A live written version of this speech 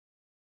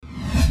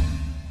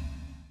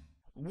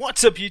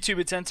What's up YouTube,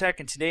 it's eNtaK,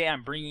 and today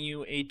I'm bringing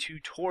you a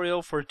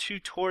tutorial for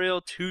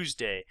Tutorial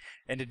Tuesday,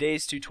 and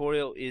today's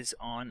tutorial is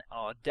on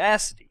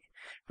Audacity.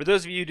 For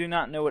those of you who do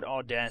not know what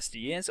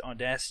Audacity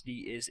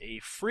is a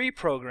free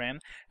program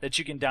that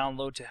you can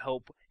download to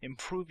help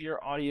improve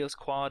your audio's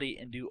quality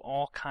and do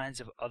all kinds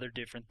of other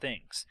different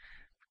things.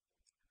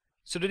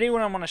 So today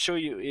what I'm going to show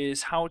you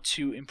is how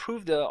to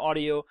improve the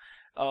audio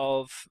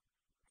of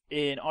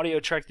an audio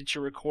track that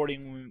you're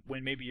recording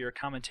when maybe you're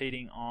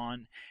commentating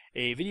on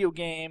a video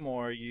game,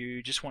 or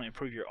you just want to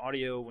improve your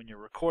audio when you're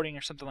recording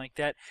or something like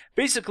that.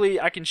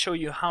 Basically, I can show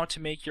you how to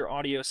make your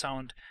audio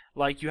sound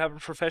like you have a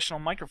professional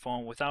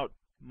microphone without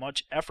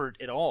much effort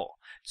at all.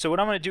 So what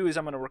I'm going to do is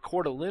I'm going to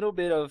record a little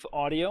bit of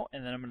audio,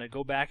 and then I'm going to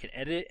go back and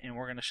edit it, and I'm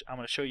going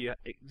to show you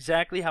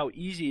exactly how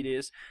easy it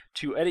is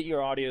to edit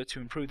your audio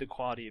to improve the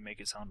quality and make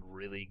it sound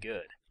really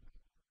good.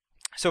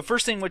 So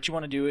first thing what you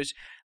want to do is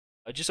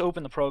just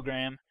open the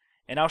program.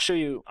 And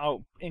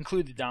I'll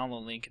include the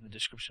download link in the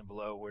description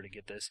below where to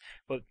get this.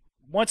 But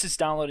once it's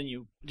downloaded,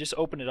 you just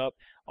open it up.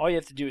 All you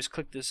have to do is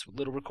click this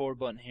little record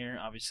button here,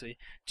 obviously,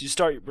 to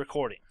start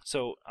recording.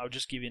 So I'll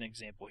just give you an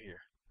example here.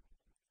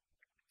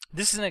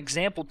 This is an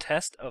example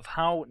test of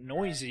how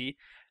noisy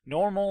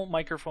normal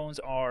microphones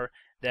are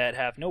that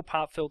have no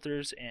pop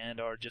filters and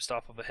are just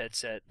off of a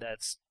headset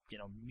that's,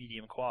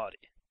 medium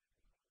quality.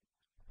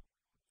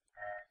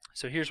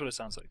 So here's what it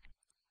sounds like.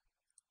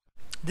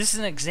 This is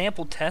an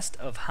example test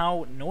of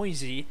how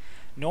noisy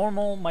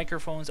normal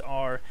microphones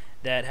are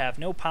that have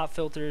no pop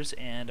filters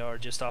and are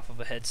just off of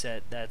a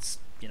headset that's,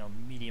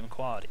 medium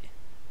quality.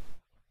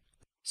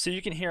 So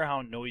you can hear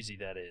how noisy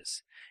that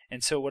is.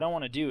 And so what I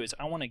want to do is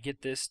I want to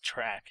get this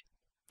track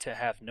to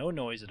have no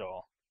noise at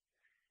all,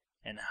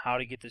 and how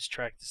to get this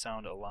track to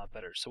sound a lot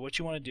better. So what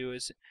you want to do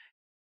is,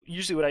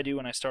 usually what I do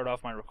when I start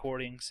off my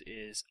recordings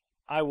is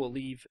I will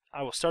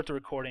start the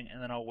recording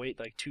and then I'll wait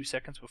like 2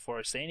 seconds before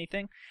I say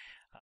anything.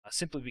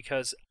 Simply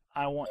because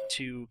I want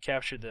to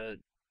capture the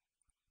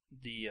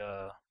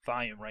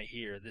volume right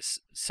here, this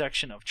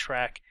section of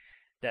track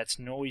that's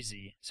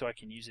noisy, so I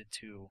can use it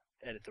to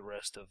edit the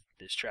rest of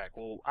this track.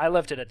 Well, I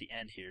left it at the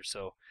end here,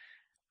 so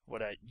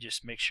I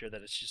just make sure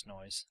that it's just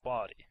noise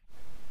quality.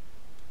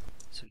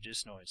 So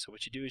just noise. So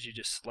what you do is you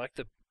just select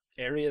the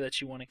area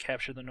that you want to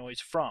capture the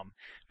noise from,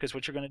 because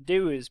what you're going to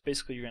do is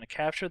basically you're going to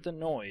capture the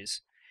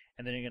noise,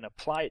 and then you're going to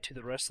apply it to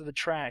the rest of the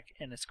track,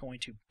 and it's going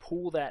to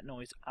pull that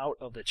noise out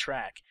of the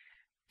track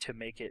to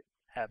make it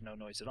have no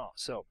noise at all.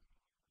 So,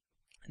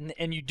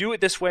 and you do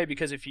it this way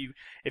because if you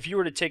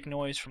were to take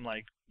noise from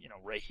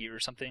right here or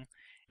something,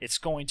 it's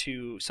going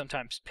to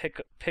sometimes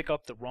pick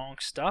up the wrong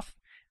stuff,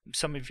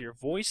 some of your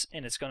voice,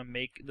 and it's going to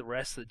make the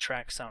rest of the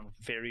track sound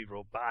very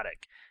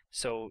robotic.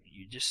 So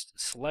you just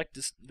select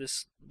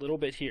this little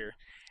bit here,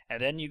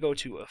 and then you go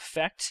to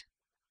Effect,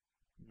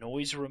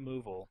 Noise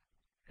Removal,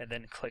 and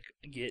then click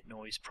Get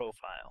Noise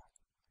Profile.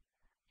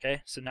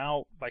 Okay, so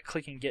now by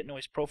clicking Get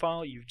Noise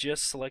Profile, you've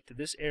just selected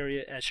this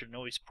area as your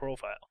noise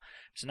profile.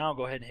 So now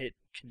go ahead and hit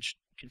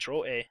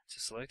Control A to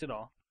select it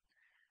all.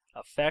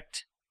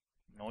 Effect,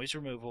 Noise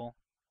Removal,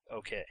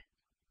 OK.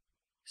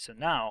 So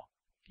now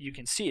you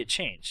can see it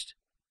changed,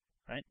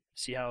 right?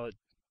 See how it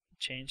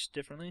changed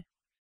differently?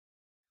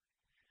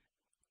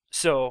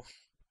 So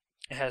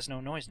it has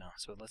no noise now,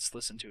 so let's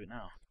listen to it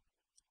now.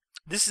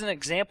 This is an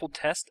example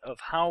test of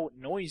how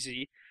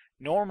noisy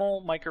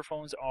normal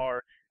microphones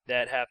are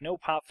that have no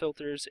pop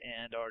filters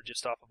and are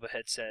just off of a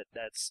headset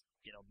that's,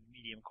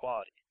 medium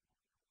quality.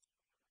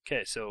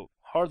 Okay, so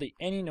hardly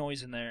any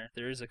noise in there.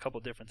 There is a couple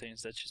different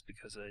things. That's just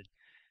because I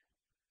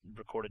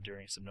recorded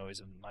during some noise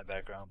in my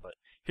background, but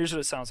here's what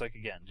it sounds like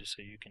again, just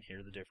so you can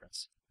hear the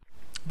difference.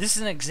 This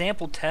is an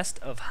example test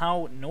of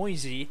how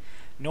noisy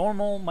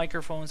normal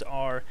microphones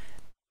are.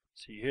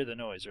 So you hear the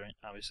noise, right?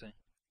 Obviously.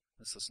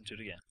 Let's listen to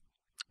it again.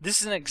 This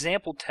is an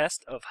example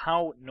test of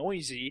how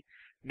noisy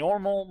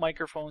normal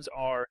microphones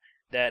are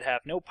that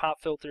have no pop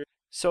filter.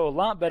 So a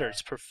lot better.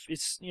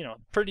 It's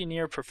pretty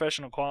near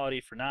professional quality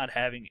for not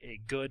having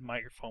a good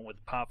microphone with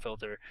a pop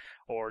filter,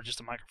 or just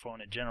a microphone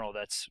in general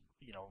that's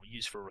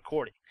used for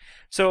recording.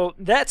 So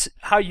that's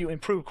how you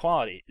improve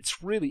quality.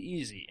 It's really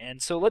easy.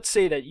 And so let's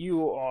say that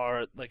you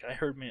are like I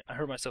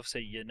heard myself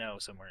say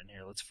somewhere in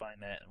here. Let's find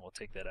that and we'll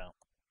take that out.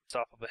 It's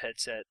off of a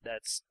headset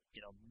that's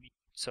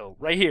so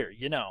right here,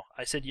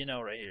 I said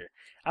right here.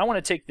 I want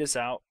to take this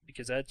out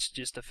because that's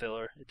just a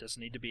filler. It doesn't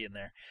need to be in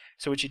there.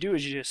 So what you do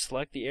is you just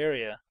select the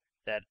area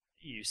that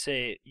you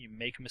say you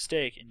make a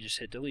mistake and just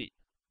hit delete.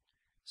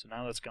 So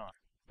now that's gone.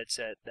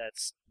 Headset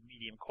that's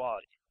medium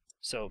quality.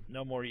 So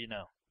no more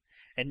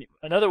And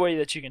another way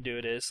that you can do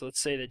it is, let's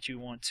say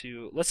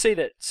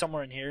that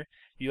somewhere in here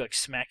you like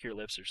smack your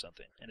lips or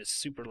something and it's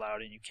super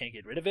loud and you can't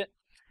get rid of it.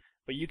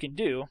 What you can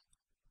do,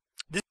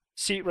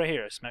 see right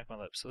here, I smack my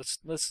lips. So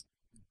let's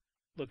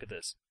look at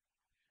this,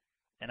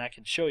 and I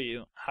can show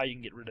you how you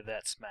can get rid of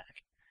that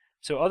smack.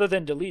 So other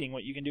than deleting,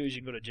 what you can do is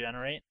you can go to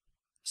Generate,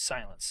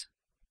 Silence.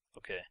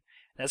 Okay,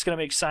 that's going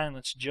to make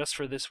silence just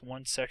for this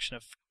one section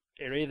of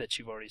area that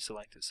you've already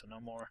selected, so no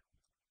more.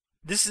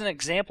 This is an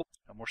example,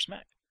 no more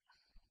smack.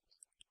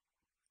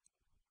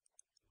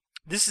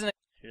 This is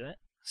hear that?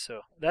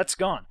 So that's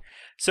gone.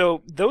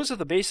 So those are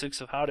the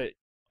basics of how to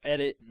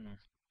edit and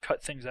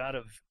cut things out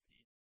of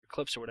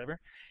clips or whatever,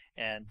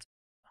 and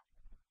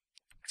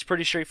it's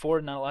pretty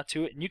straightforward. Not a lot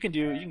to it, and you can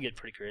get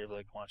pretty creative.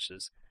 Like watch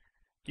this.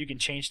 You can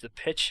change the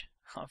pitch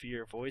of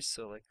your voice.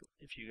 So like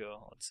if you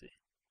go, let's see,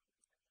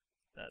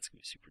 that's gonna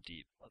be super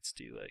deep. Let's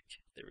do like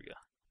there we go.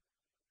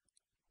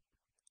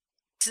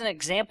 It's an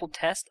example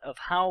test of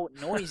how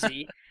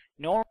noisy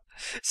normal.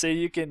 So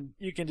you can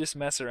just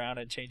mess around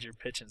and change your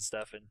pitch and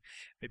stuff, and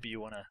maybe you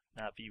want to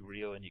not be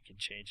real, and you can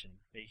change and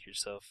make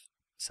yourself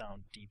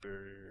sound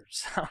deeper,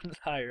 sound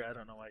higher. I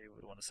don't know why you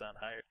would want to sound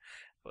higher,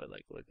 but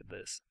like look at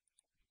this.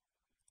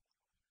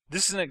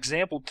 This is an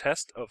example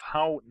test of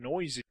how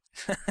noisy.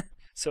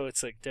 So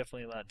it's like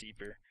definitely a lot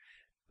deeper.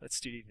 Let's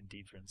do even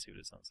deeper and see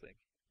what it sounds like.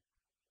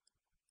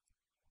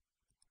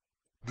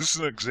 This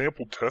is an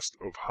example test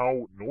of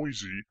how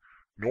noisy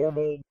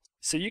normal.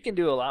 So you can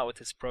do a lot with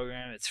this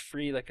program. It's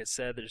free, like I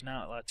said. There's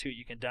not a lot to it.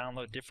 You can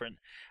download different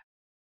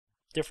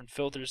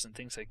filters and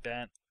things like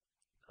that.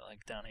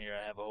 Like down here,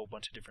 I have a whole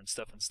bunch of different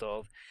stuff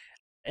installed,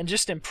 and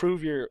just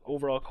improve your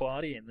overall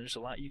quality. And there's a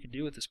lot you can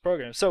do with this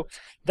program. So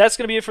that's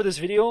going to be it for this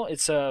video.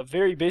 It's a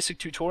very basic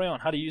tutorial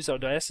on how to use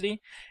Audacity.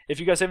 If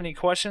you guys have any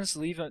questions,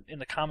 leave it in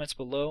the comments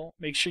below.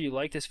 Make sure you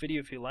like this video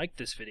if you liked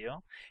this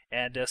video,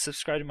 and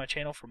subscribe to my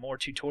channel for more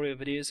tutorial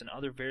videos and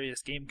other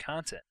various game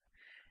content.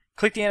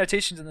 Click the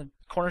annotations in the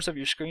corners of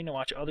your screen to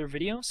watch other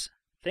videos.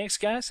 Thanks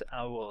guys,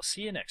 I will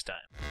see you next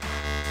time.